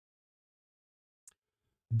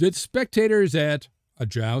Did spectators at a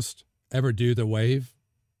joust ever do the wave?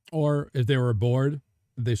 Or if they were bored,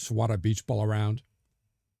 they swat a beach ball around?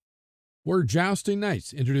 Were jousting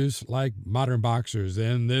knights introduced like modern boxers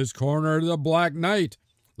in this corner of the Black Knight?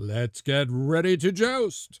 Let's get ready to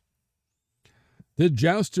joust. Did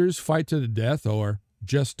jousters fight to the death or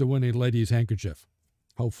just to win a lady's handkerchief?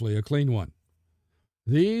 Hopefully a clean one.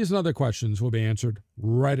 These and other questions will be answered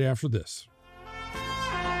right after this.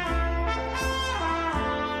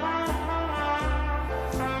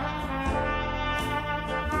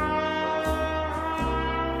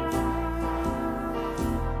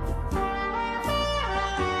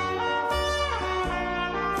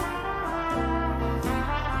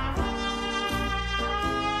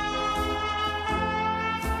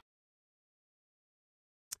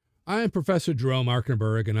 I'm Professor Jerome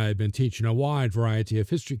Arkenberg, and I have been teaching a wide variety of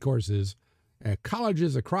history courses at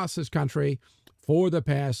colleges across this country for the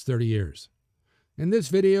past 30 years. In this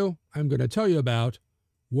video, I'm going to tell you about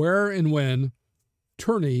where and when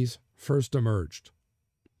tourneys first emerged,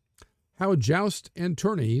 how joust and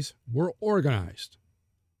tourneys were organized,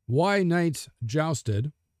 why knights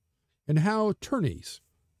jousted, and how tourneys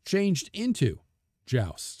changed into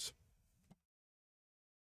jousts.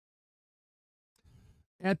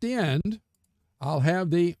 At the end, I'll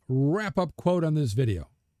have the wrap-up quote on this video.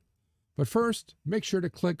 But first, make sure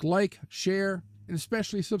to click like, share, and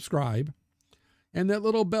especially subscribe, and that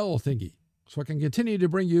little bell thingy, so I can continue to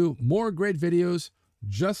bring you more great videos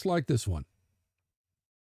just like this one.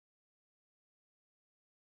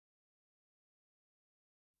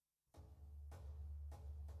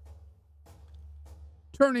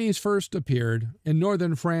 Tourneys first appeared in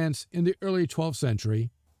northern France in the early 12th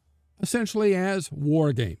century, essentially as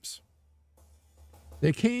war games.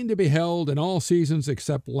 They came to be held in all seasons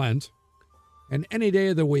except Lent, and any day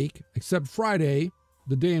of the week except Friday,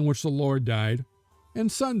 the day in which the Lord died,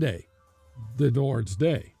 and Sunday, the Lord's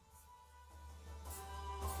Day.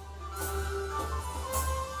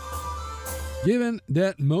 Given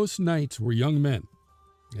that most knights were young men,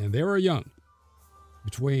 and they were young,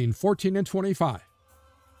 between 14 and 25,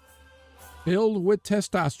 filled with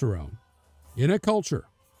testosterone, in a culture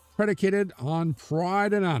predicated on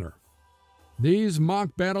pride and honor, these mock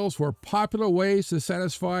battles were popular ways to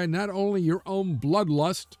satisfy not only your own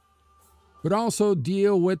bloodlust, but also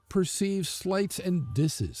deal with perceived slights and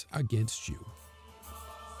disses against you.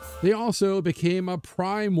 They also became a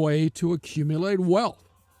prime way to accumulate wealth,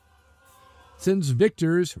 since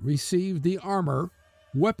victors received the armor,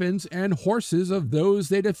 weapons, and horses of those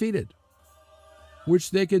they defeated,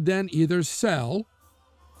 which they could then either sell,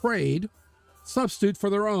 trade, substitute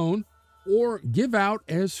for their own, or give out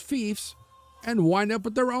as fiefs and wind up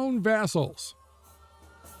with their own vassals.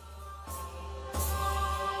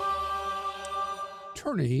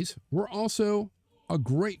 Tourneys were also a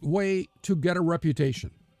great way to get a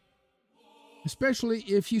reputation, especially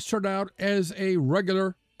if you start out as a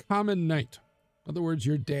regular common knight. In other words,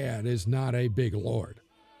 your dad is not a big lord.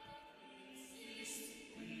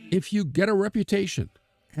 If you get a reputation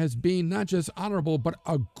as being not just honorable, but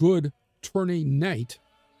a good tourney knight,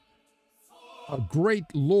 a great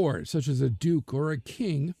lord such as a duke or a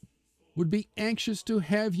king would be anxious to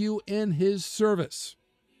have you in his service,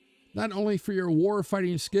 not only for your war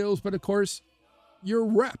fighting skills, but of course your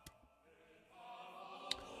rep.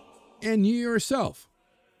 And you yourself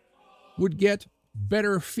would get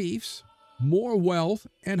better fiefs, more wealth,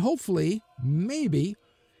 and hopefully, maybe,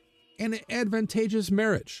 an advantageous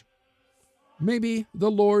marriage. Maybe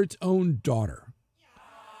the Lord's own daughter,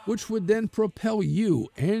 which would then propel you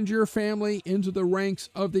and your family into the ranks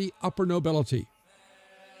of the upper nobility.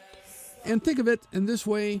 And think of it in this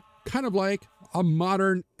way, kind of like a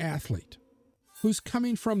modern athlete who's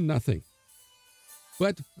coming from nothing,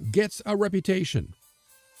 but gets a reputation.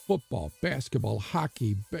 Football, basketball,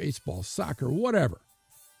 hockey, baseball, soccer, whatever.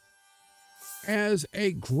 As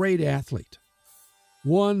a great athlete,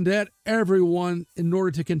 one that everyone, in order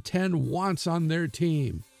to contend, wants on their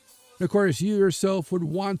team. Of course, you yourself would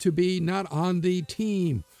want to be not on the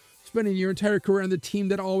team, spending your entire career on the team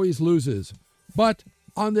that always loses, but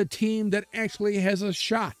on the team that actually has a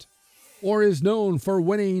shot or is known for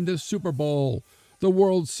winning the Super Bowl, the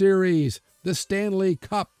World Series, the Stanley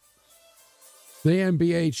Cup, the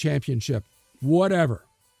NBA championship, whatever.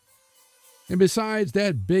 And besides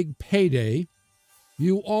that big payday,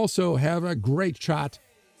 you also have a great shot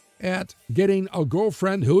at getting a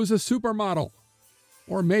girlfriend who is a supermodel,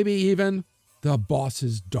 or maybe even the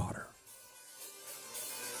boss's daughter.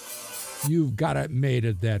 You've got it made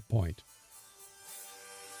at that point.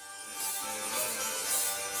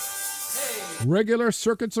 Regular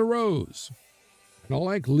circuits arose, and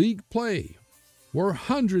like league play, where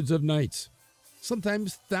hundreds of knights,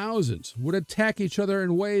 sometimes thousands, would attack each other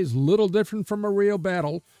in ways little different from a real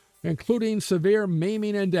battle, including severe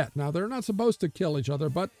maiming and death. Now, they're not supposed to kill each other,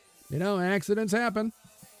 but, accidents happen.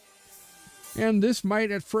 And this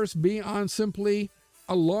might at first be on simply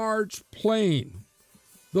a large plain.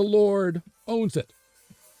 The Lord owns it.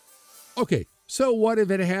 Okay, so what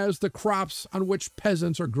if it has the crops on which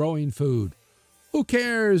peasants are growing food? Who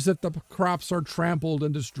cares if the crops are trampled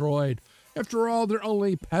and destroyed? After all, they're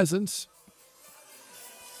only peasants.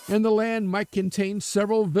 And the land might contain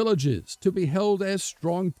several villages to be held as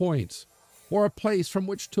strong points, or a place from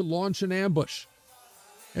which to launch an ambush.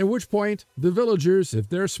 At which point, the villagers, if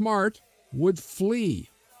they're smart, would flee,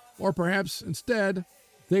 or perhaps instead,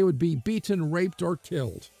 they would be beaten, raped, or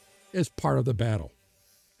killed as part of the battle.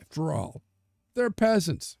 After all, they're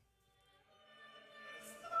peasants.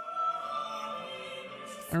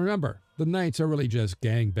 And remember, the knights are really just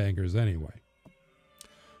gangbangers anyway.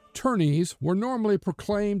 Tourneys were normally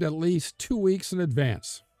proclaimed at least 2 weeks in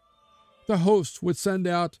advance. The host would send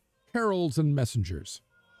out heralds and messengers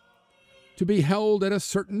to be held at a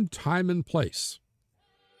certain time and place.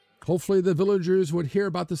 Hopefully the villagers would hear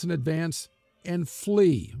about this in advance and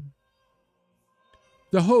flee.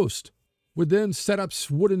 The host would then set up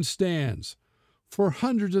wooden stands for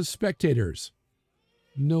hundreds of spectators.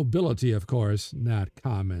 Nobility, of course, not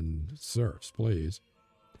common serfs, please.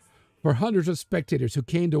 For hundreds of spectators who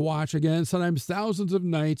came to watch, again, sometimes thousands of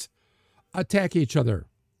knights attack each other,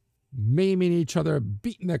 maiming each other,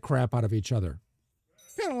 beating the crap out of each other.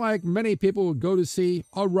 Kind of like many people would go to see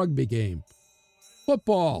a rugby game,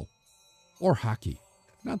 football, or hockey.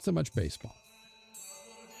 Not so much baseball.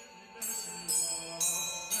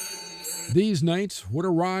 These knights would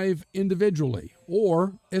arrive individually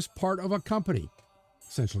or as part of a company,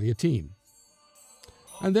 essentially a team,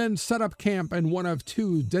 and then set up camp in one of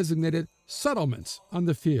 2 designated settlements on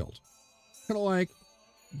the field. Kind of like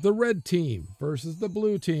the red team versus the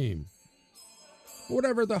blue team,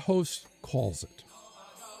 whatever the host calls it.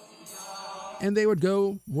 And they would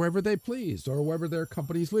go wherever they pleased or wherever their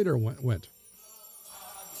company's leader went.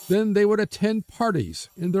 Then they would attend parties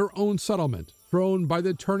in their own settlement, thrown by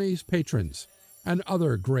the Tourneys' patrons and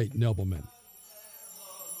other great noblemen.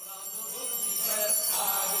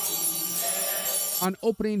 On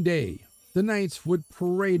opening day, the knights would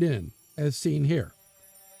parade in, as seen here,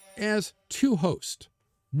 as 2 hosts,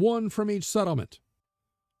 1 from each settlement,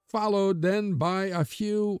 followed then by a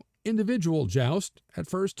few individual jousts, at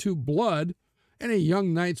first to blood, and a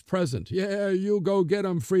young knight's present. Yeah, you go get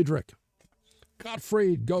 'em, Friedrich.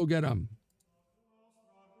 Gottfried, go get 'em.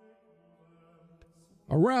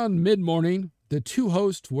 Around mid-morning, the 2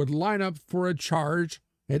 hosts would line up for a charge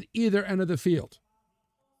at either end of the field.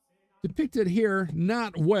 Depicted here,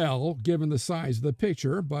 not well, given the size of the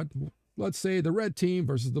picture, but let's say the red team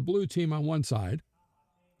versus the blue team on one side.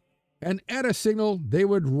 And at a signal, they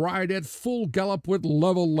would ride at full gallop with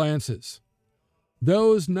level lances.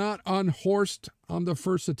 Those not unhorsed on the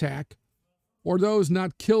first attack, or those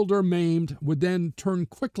not killed or maimed, would then turn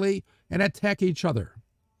quickly and attack each other,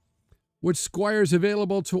 with squires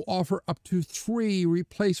available to offer up to 3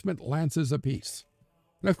 replacement lances apiece.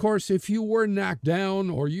 And of course, if you were knocked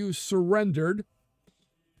down or you surrendered,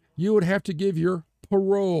 you would have to give your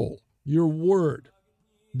parole, your word,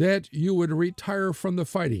 that you would retire from the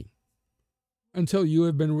fighting until you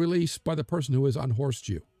have been released by the person who has unhorsed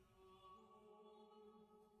you.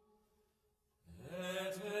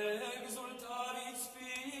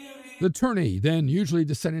 The tourney then usually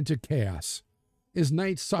descended into chaos, as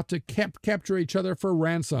knights sought to capture each other for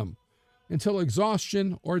ransom until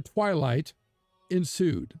exhaustion or twilight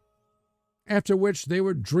ensued, after which they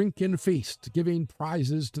would drink and feast, giving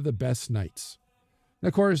prizes to the best knights. And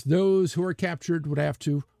of course, those who were captured would have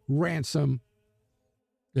to ransom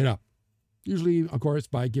it up, usually, of course,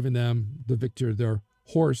 by giving them, the victor, their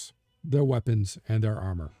horse, their weapons, and their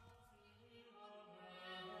armor.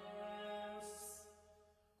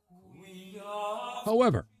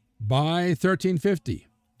 However, by 1350,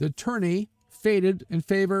 the tourney faded in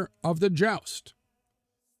favor of the joust,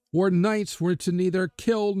 where knights were to neither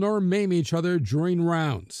kill nor maim each other during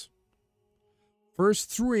rounds.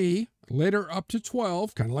 First 3, later up to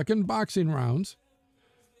 12, kind of like in boxing rounds,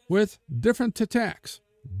 with different attacks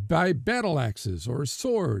by battle axes or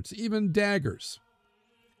swords, even daggers.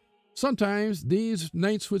 Sometimes these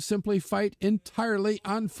knights would simply fight entirely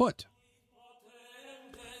on foot.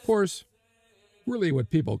 Of course, really what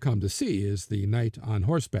people come to see is the knight on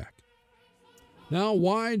horseback. Now,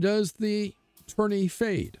 why does the tourney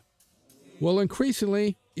fade? Well,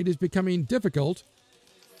 increasingly, it is becoming difficult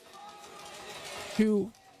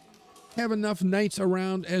to have enough knights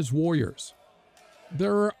around as warriors.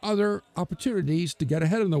 there are other opportunities to get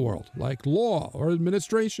ahead in the world, like law or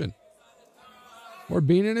administration, or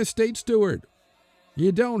being an estate steward.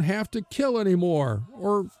 You don't have to kill anymore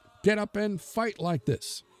or get up and fight like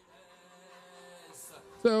this.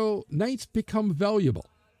 So knights become valuable.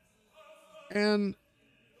 And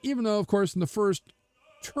even though, of course, in the first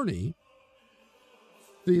tourney,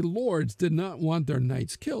 the lords did not want their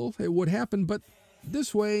knights killed, it would happen, but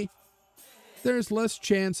this way, there's less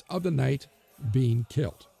chance of the knight being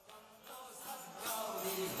killed.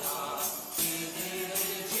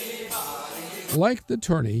 Like the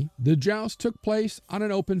tourney, the joust took place on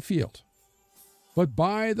an open field. But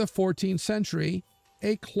by the 14th century,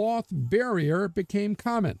 a cloth barrier became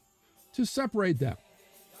common to separate them.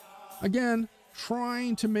 Again,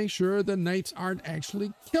 trying to make sure the knights aren't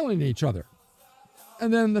actually killing each other.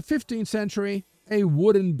 And then in the 15th century, a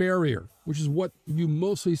wooden barrier, which is what you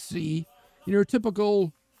mostly see in your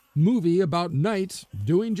typical movie about knights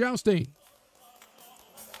doing jousting.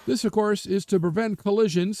 This, of course, is to prevent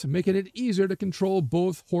collisions, making it easier to control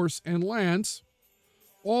both horse and lance,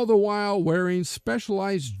 all the while wearing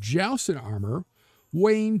specialized jousted armor,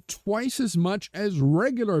 weighing twice as much as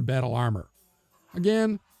regular battle armor.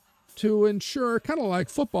 Again, to ensure, kind of like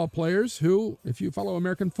football players who, if you follow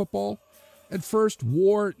American football, at first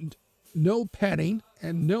wore no padding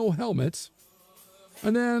and no helmets.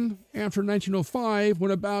 And then after 1905,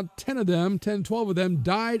 when about 12 of them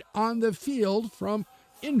died on the field from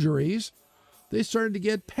injuries, they started to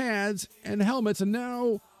get pads and helmets, and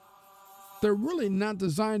now they're really not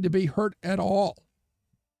designed to be hurt at all.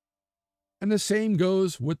 And the same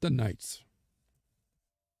goes with the knights.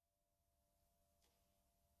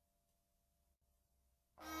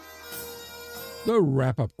 The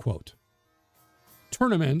wrap-up quote.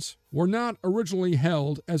 Tournaments were not originally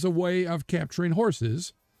held as a way of capturing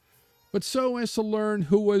horses, but so as to learn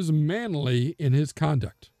who was manly in his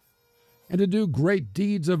conduct, and to do great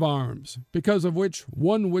deeds of arms, because of which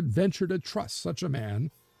one would venture to trust such a man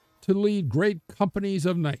to lead great companies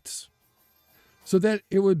of knights, so that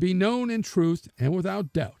it would be known in truth and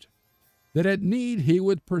without doubt that at need he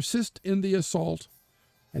would persist in the assault,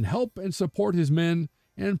 and help and support his men,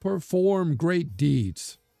 and perform great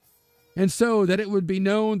deeds. And so that it would be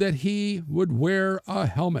known that he would wear a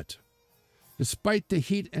helmet, despite the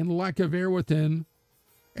heat and lack of air within,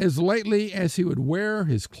 as lightly as he would wear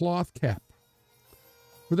his cloth cap.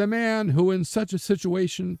 For the man who in such a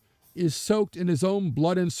situation is soaked in his own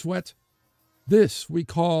blood and sweat, this we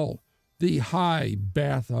call the high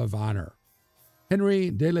bath of honor.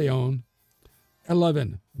 Henry de Leon,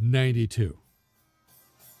 1192.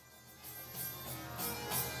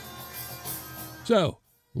 So,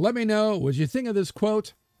 let me know what you think of this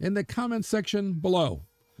quote in the comment section below.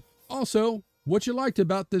 Also, what you liked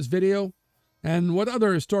about this video and what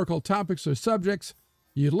other historical topics or subjects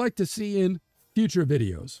you'd like to see in future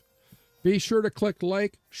videos. Be sure to click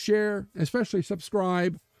like, share, and especially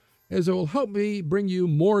subscribe, as it will help me bring you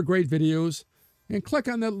more great videos, and click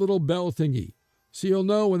on that little bell thingy so you'll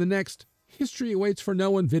know when the next History Waits for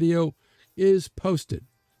No One video is posted.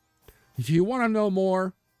 If you want to know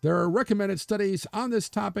more, there are recommended studies on this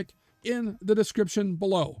topic in the description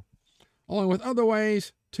below, along with other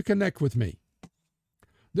ways to connect with me.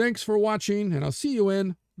 Thanks for watching, and I'll see you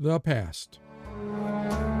in the past.